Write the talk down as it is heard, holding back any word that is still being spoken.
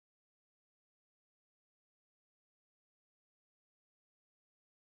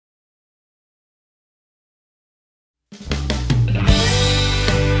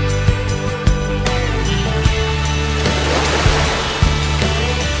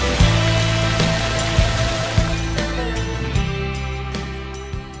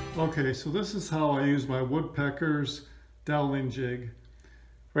Okay, so this is how I use my Woodpeckers Doweling jig.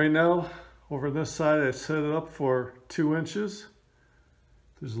 Right now, over this side, I set it up for 2 inches.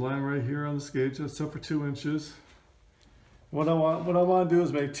 There's a line right here on this gauge that's set for 2 inches. What I want to do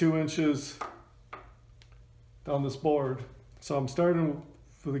is make 2 inches down this board. So I'm starting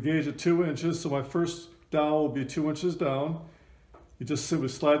for the gauge at 2 inches. So my first dowel will be 2 inches down. You just simply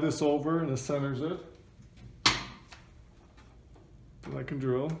slide this over and it centers it. And I can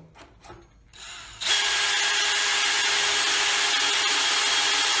drill.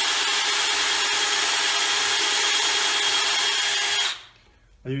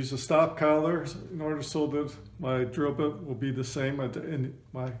 I use a stop collar in order so that my drill bit will be the same,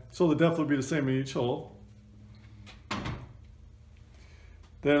 so the depth will be the same in each hole.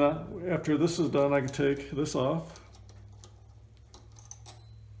 Then after this is done, I can take this off.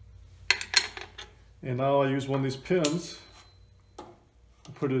 And now I use one of these pins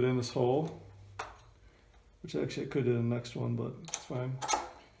to put it in this hole, which actually I could do in the next one, but it's fine.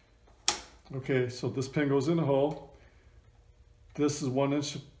 Okay, so this pin goes in the hole. This is 1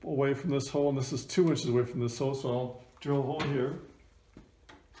 inch away from this hole, and this is 2 inches away from this hole, so I'll drill a hole here.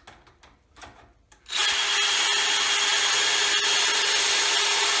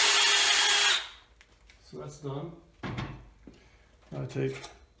 So that's done. Now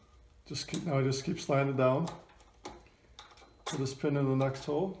I just keep sliding it down. Put this pin in the next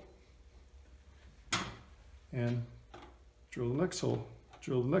hole, and drill the next hole.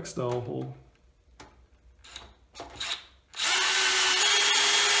 Drill the next dowel hole.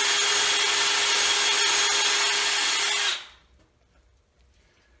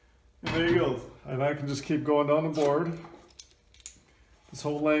 And there you go. And I can just keep going down the board. This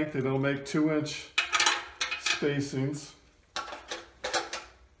whole length, and it'll make 2 inch spacings.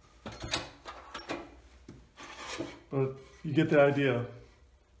 But you get the idea.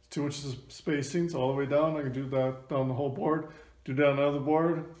 2 inches of spacings all the way down. I can do that down the whole board. Do that on another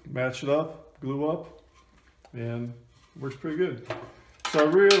board, match it up, glue up, and it works pretty good. So I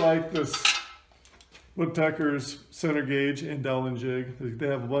really like this Woodpeckers center gauge and Doweling jig. They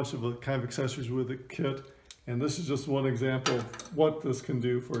have a bunch of kind of accessories with the kit, and this is just one example of what this can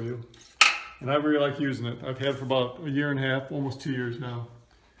do for you. And I really like using it. I've had it for about 1.5 years, almost 2 years now.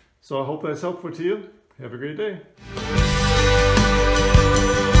 So I hope that's helpful to you. Have a great day.